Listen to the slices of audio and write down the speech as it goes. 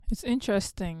It's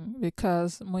interesting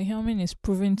because Mohyun is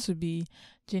proving to be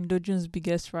Jin Dojun's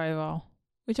biggest rival,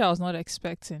 which I was not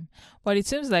expecting. But it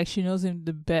seems like she knows him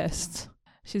the best.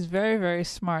 She's very, very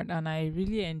smart, and I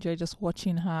really enjoy just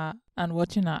watching her and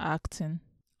watching her acting.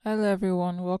 Hello,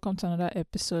 everyone. Welcome to another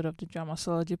episode of the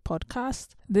Dramasology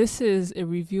podcast. This is a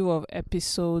review of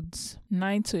episodes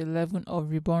 9 to 11 of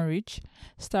Reborn Rich,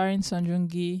 starring Sung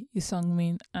Joong-gi, Lee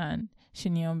Sung-min, and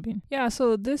Shin Yeon-bin. Yeah,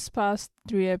 so this past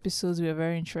 3 episodes were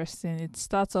very interesting. It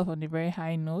starts off on a very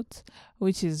high note,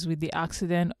 which is with the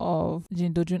accident of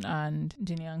Jin Do-jun and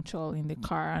Jin Yang-chol in the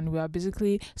car, and we are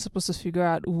basically supposed to figure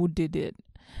out who did it.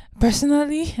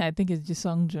 Personally, I think it's Ji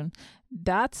Sung-jun.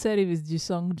 That said, if it's Ji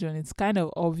Sung-jun, it's kind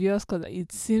of obvious because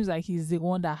it seems like he's the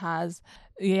one that has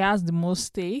the most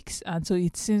stakes, and so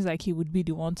it seems like he would be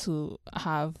the one to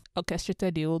have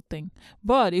orchestrated the whole thing.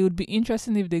 But it would be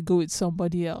interesting if they go with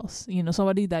somebody else,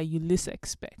 somebody that you least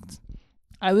expect.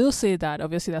 I will say that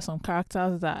obviously there's some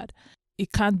characters that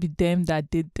it can't be them that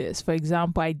did this. For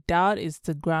example, I doubt it's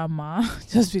the grandma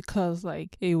just because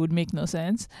it would make no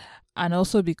sense. And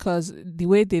also because the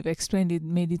way they've explained it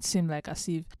made it seem like as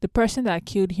if the person that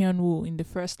killed Hyun-woo in the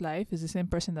first life is the same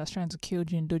person that's trying to kill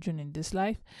Jin Do-jun in this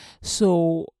life.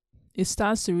 So it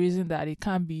stands to reason that it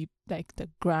can't be like the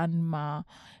grandma,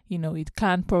 it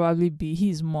can't probably be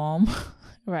his mom,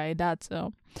 right? That's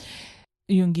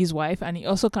Yoongi's wife, and it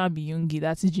also can't be Yoongi,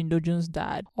 that's Jin Do-jun's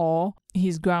dad, or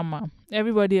his grandma.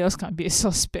 Everybody else can be a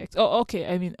suspect.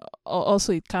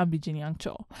 Also it can't be Jin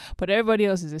Yang-chol, but everybody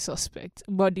else is a suspect.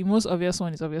 But the most obvious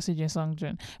one is obviously Jin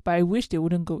Sung-jun, but I wish they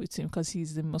wouldn't go with him because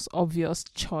he's the most obvious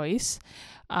choice.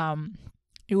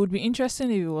 It would be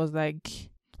interesting if it was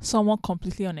someone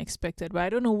completely unexpected, but I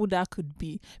don't know who that could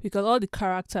be because all the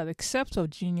characters except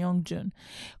of Jin Young-jun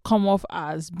come off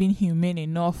as being humane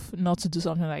enough not to do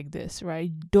something like this, right?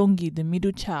 Dong-gi, the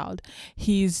middle child,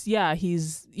 he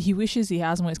wishes he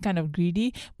has more. He's kind of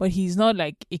greedy, but he's not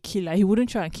like a killer. He wouldn't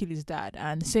try and kill his dad.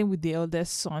 And same with the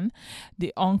eldest son,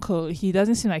 the uncle. He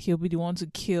doesn't seem like he'll be the one to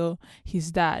kill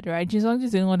his dad, right? Jin Sung-jun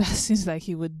is the one that seems like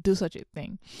he would do such a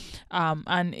thing.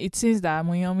 And it seems that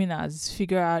Mohyun-min has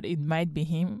figured out it might be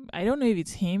him. I don't know if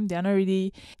it's him. They're not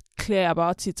really clear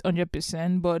about it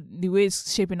 100%, but the way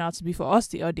it's shaping out to be for us,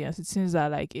 the audience, it seems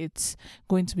that it's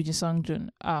going to be Ji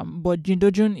Sung-jun. But Jin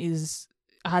Do-jun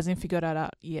hasn't figured that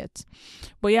out yet.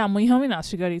 But yeah, Mohyun-min has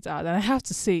figured it out, and I have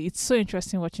to say it's so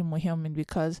interesting watching Mohyun-min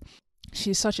because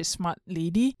she's such a smart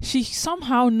lady. She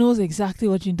somehow knows exactly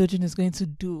what Jin Do-jun is going to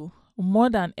do more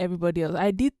than everybody else.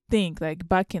 I did think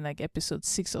back in episode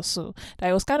 6 or so that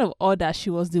it was kind of odd that she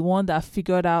was the one that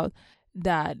figured out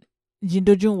that Jin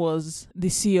Do-jun was the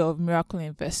CEO of Miracle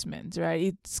Investments, right?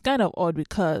 It's kind of odd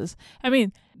because,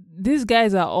 these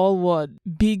guys are all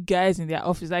big guys in their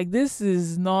office. This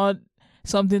is not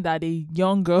something that a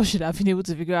young girl should have been able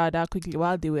to figure out that quickly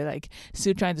while they were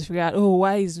still trying to figure out,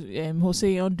 why is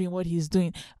Jose Yeon doing what he's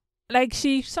doing?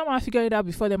 She somehow figured it out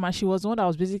before them, and she was the one that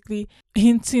was basically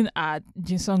hinting at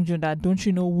Jin Sung-jun that don't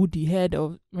you know who the head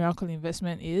of Miracle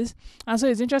Investment is? And so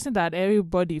it's interesting that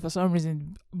everybody, for some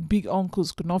reason, big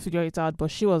uncles could not figure it out,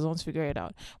 but she was the one to figure it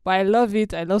out. But I love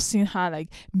it. I love seeing her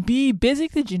be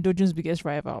basically Jin Do-jun's biggest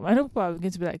rival. I know people are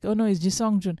going to be like, oh no, it's Ji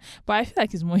Sung-jun, but I feel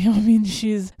like it's Mohyun-min.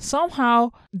 She's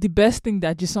somehow the best thing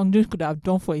that Ji Sung-jun could have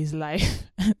done for his life.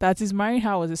 That his marrying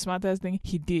her was the smartest thing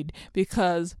he did,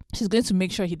 because she's going to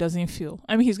make sure he doesn't fail.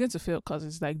 He's going to fail because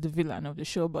it's the villain of the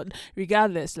show, but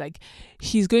regardless,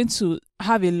 he's going to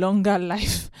have a longer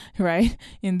life, right,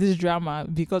 in this drama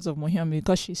because of Mohyun,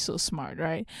 because she's so smart,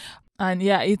 right? And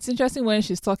yeah, it's interesting when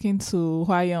she's talking to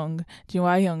Jin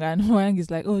Hwa-young, and Hwa-young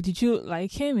is like, oh, did you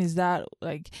like him? Is that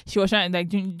she was trying,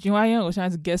 Jin Hwa-young was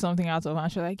trying to get something out of her,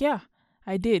 and she's like, yeah,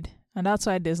 I did. And that's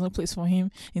why there's no place for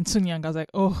him in Sunyang. I was like,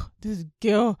 oh, this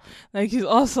girl, she's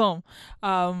awesome.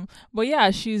 But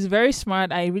yeah, she's very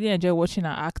smart. I really enjoy watching her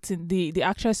acting. The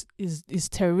actress is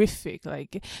terrific.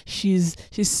 She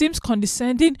seems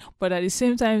condescending, but at the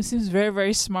same time seems very,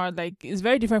 very smart. It's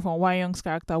very different from Hwa-young's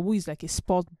character, who is a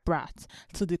sport brat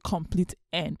to the complete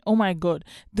end. Oh my god,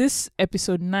 this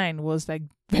episode 9 was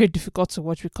very difficult to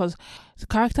watch because the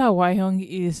character of Hwa-young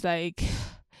is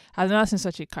I've never seen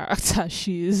such a character.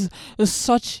 She is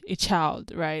such a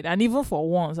child, right? And even for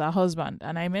once, her husband,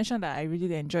 and I mentioned that I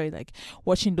really enjoyed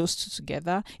watching those two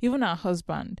together. Even her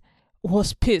husband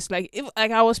was pissed.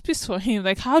 I was pissed for him.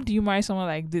 How do you marry someone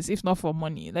like this if not for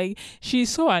money? She's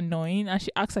so annoying and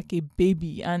she acts like a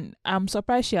baby, and I'm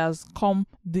surprised she has come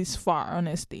this far,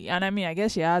 honestly. And I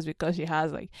guess she has because she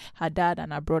has her dad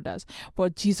and her brothers.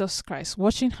 But Jesus Christ,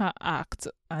 watching her act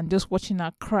and just watching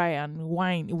her cry and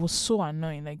whine, it was so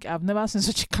annoying. I've never seen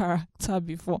such a character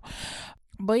before.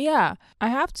 But yeah, I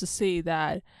have to say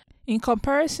that in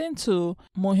comparison to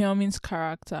Mohyunmin's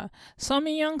character, Sung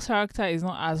Young's character is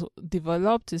not as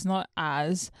developed, is not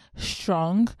as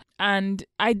strong. And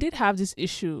I did have this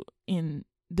issue in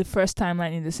the first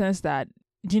timeline in the sense that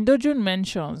Jin Do-jun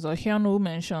mentions, or Hyun-woo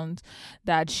mentions,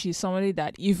 that she's somebody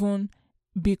that even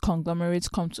big conglomerates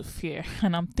come to fear.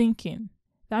 And I'm thinking,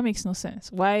 that makes no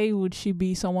sense. Why would she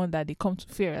be someone that they come to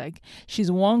fear? Like,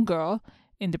 she's one girl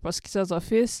in the prosecutor's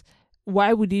office.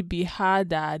 Why would it be her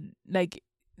that, like,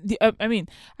 I mean,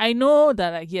 I know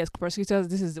that, like, yes, prosecutors,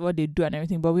 this is what they do and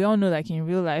everything, but we all know, like, in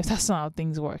real life, that's not how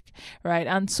things work, right?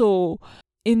 And so,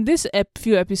 in this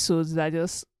few episodes that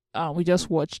we just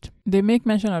watched, they make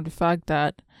mention of the fact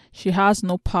that she has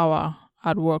no power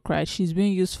at work, right? She's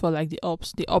being used for, like, the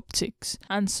optics,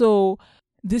 and so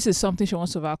this is something she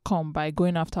wants to overcome by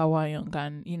going after Hwa-young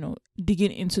and, you know,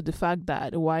 digging into the fact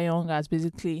that Hwa-young has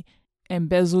basically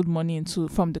embezzled money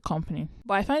from the company.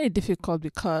 But I find it difficult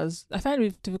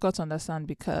to understand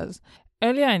because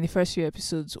earlier in the first few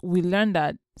episodes, we learned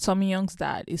that Sung Young's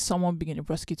dad is someone big in the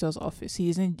prosecutor's office.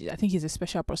 I think he's a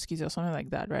special prosecutor or something like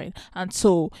that, right? And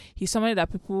so she's somebody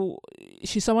that people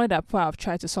have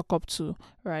tried to suck up to,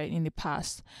 right, in the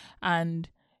past. And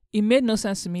it made no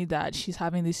sense to me that she's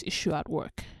having this issue at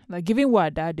work. Like, given what her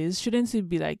dad is, shouldn't it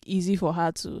be, like, easy for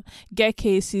her to get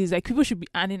cases? Like, people should be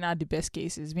handing out the best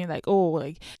cases, being like, oh,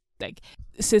 like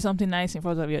say something nice in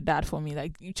front of your dad for me.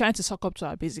 Like, you're trying to suck up to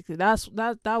her, basically. That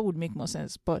would make more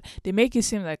sense. But they make it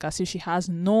seem like as if she has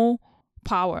no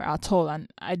power at all, and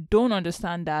I don't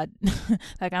understand that.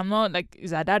 Like, I'm not, like,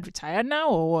 is her dad retired now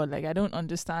or what? Like, I don't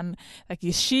understand. Like,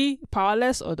 is she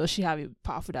powerless or does she have a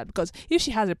powerful dad? Because if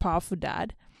she has a powerful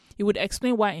dad, it would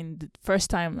explain why in the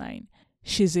first timeline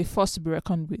she's a force to be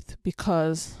reckoned with,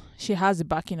 because she has the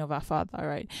backing of her father,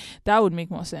 right? That would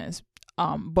make more sense.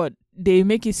 But they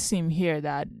make it seem here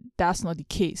that that's not the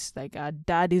case. Like, her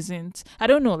dad isn't, I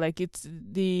don't know, like, it's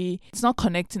not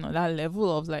connecting on that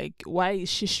level of, like, why is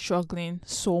she struggling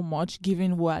so much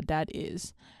given who her dad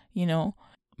is, you know?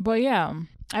 But yeah,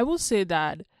 I will say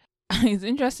that it's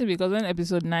interesting because when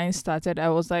episode 9 started, I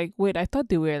was like, wait, I thought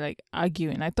they were, like,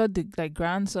 arguing. I thought the, like,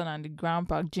 grandson and the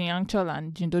grandpa, Jin Yang-chul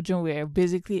and Jin Do-jun, were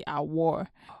basically at war.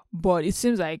 But it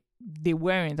seems like they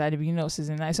weren't at the beginning of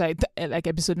season 9. So like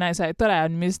episode 9. So I thought I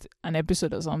had missed an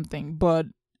episode or something. But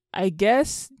I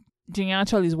guess Jin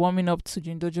Yang-chul is warming up to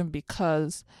Jin Do-jun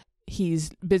because he's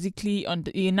basically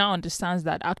he now understands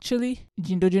that actually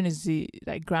Jin Do-jun is the,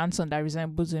 like, grandson that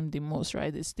resembles him the most,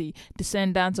 right? It's the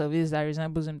descendant of his that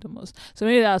resembles him the most. So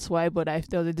maybe that's why. But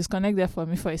there was a disconnect there for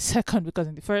me for a second, because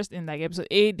in like episode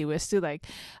 8 they were still, like,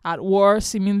 at war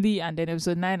seemingly, and then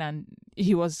episode 9 and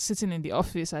he was sitting in the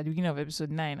office at the beginning of episode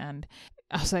 9, and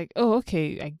I was like, oh,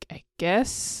 okay, I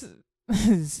guess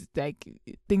like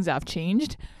things have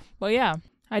changed. But yeah,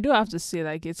 I do have to say,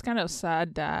 like, it's kind of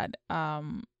sad that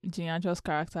Jin Yang-chul's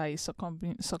character is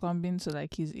succumbing to,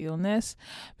 like, his illness,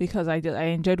 because I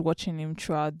enjoyed watching him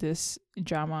throughout this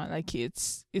drama. Like,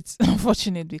 it's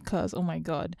unfortunate because, oh my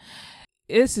god,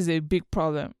 this is a big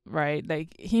problem, right?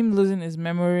 Like, him losing his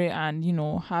memory and, you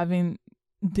know, having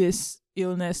this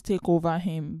illness take over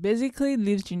him basically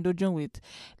leaves Jin Do-jun with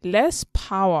less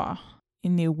power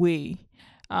in a way.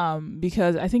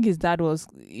 Because I think his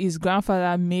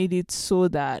grandfather made it so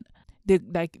that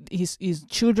his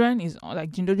children,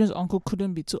 like Jin Do-jun's uncle,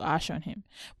 couldn't be too harsh on him.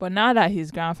 But now that his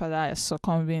grandfather is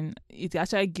succumbing, it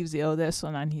actually gives the eldest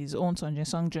son and his own son, Jin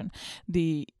Sung-jun,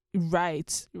 the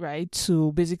right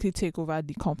to basically take over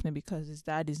the company, because his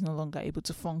dad is no longer able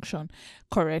to function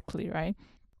correctly, right?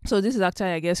 So this is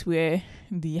actually, I guess, where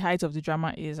the height of the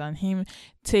drama is, and him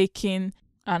taking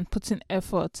and putting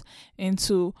effort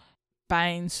into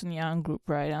buying Sun Yang Group,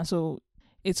 right? And so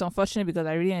it's unfortunate because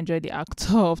I really enjoyed the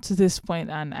actor up to this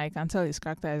point, and I can tell his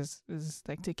character is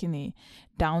like taking a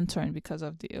downturn because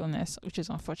of the illness, which is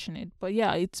unfortunate. But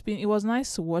yeah, it was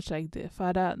nice to watch, like,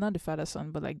 not the father son,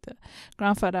 but like the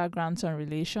grandfather grandson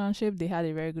relationship. They had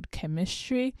a very good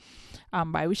chemistry.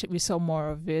 I wish we saw more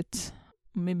of it.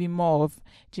 Maybe more of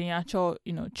Jin Yang-chul,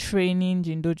 you know, training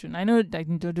Jin Do-jun. I know, like,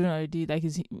 Jin Do-jun already, like,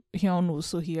 he's Hyun-woo,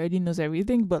 so he already knows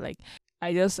everything, but, like,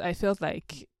 I felt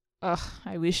like,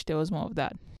 I wish there was more of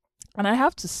that. And I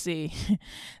have to say,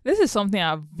 this is something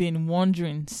I've been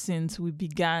wondering since we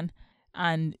began,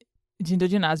 and Jin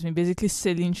Do-jun has been basically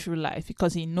sailing through life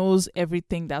because he knows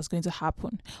everything that's going to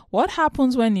happen. What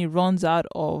happens when he runs out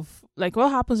of, like,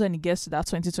 what happens when he gets to that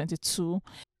 2022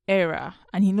 era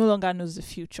and he no longer knows the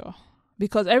future?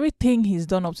 Because everything he's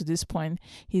done up to this point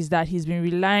is that he's been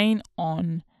relying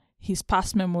on his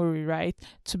past memory, right,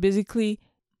 to basically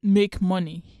make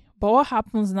money. But what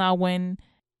happens now when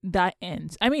that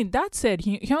ends. I mean, that said,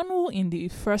 Hyunwoo in the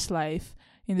first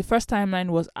timeline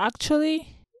was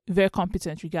actually very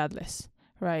competent regardless,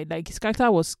 right? Like his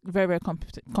character was very, very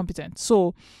competent.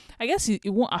 So I guess it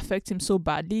won't affect him so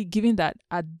badly, given that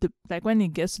at the like when he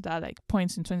gets to that like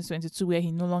point in 2022 where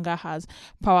he no longer has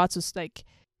power to like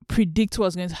predict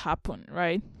what's going to happen,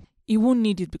 right? He won't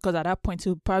need it because at that point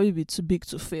he'll probably be too big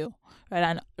to fail, right?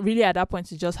 And really at that point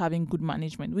he's just having good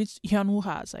management, which Hyunwoo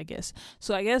has, I guess.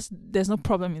 So I guess there's no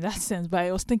problem in that sense. But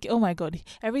I was thinking, oh my god,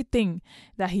 everything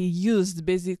that he used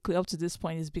basically up to this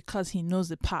point is because he knows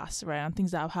the past, right? And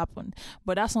things that have happened.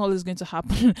 But that's not always going to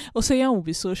happen. Also, Hyun will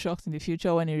be so shocked in the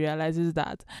future when he realizes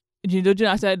that Jin Do-jun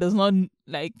actually does not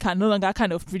can no longer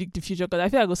kind of predict the future, because I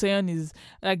feel like Oseon is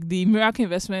like the miracle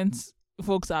investments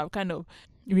folks are kind of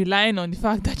relying on the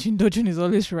fact that Jin Do-jun is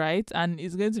always right, and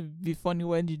it's going to be funny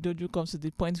when Jin Do-jun comes to the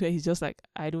point where he's just like,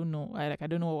 I don't know, I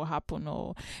don't know what will happen,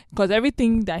 or because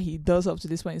everything that he does up to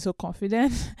this point is so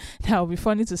confident that it'll be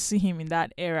funny to see him in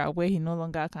that era where he no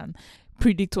longer can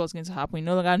predict what's going to happen. He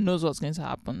no longer knows what's going to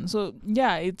happen. So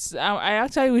yeah, it's I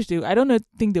actually wish I don't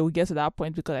think they will get to that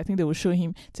point, because I think they will show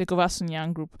him take over Sun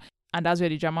Yang Group, and that's where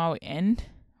the drama will end.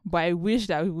 But I wish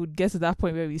that we would get to that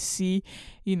point where we see,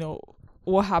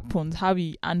 what happens, how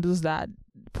he handles that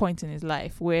point in his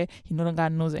life where he no longer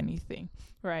knows anything,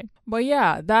 right? But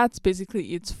yeah, that's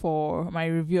basically it for my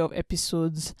review of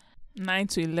episodes 9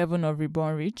 to 11 of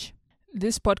Reborn Rich.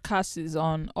 This podcast is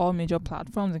on all major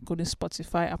platforms, including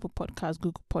Spotify, Apple Podcasts,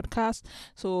 Google Podcasts.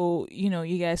 So,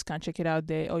 you guys can check it out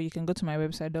there, or you can go to my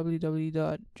website,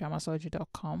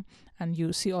 www.dramasology.com, and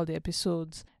you'll see all the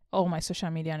episodes, all my social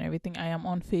media and everything. I am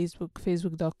on Facebook,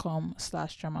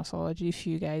 facebook.com/dramasology, if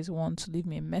you guys want to leave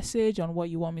me a message on what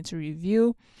you want me to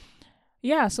review.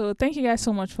 Yeah, so thank you guys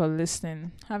so much for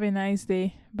listening. Have a nice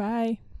day. Bye.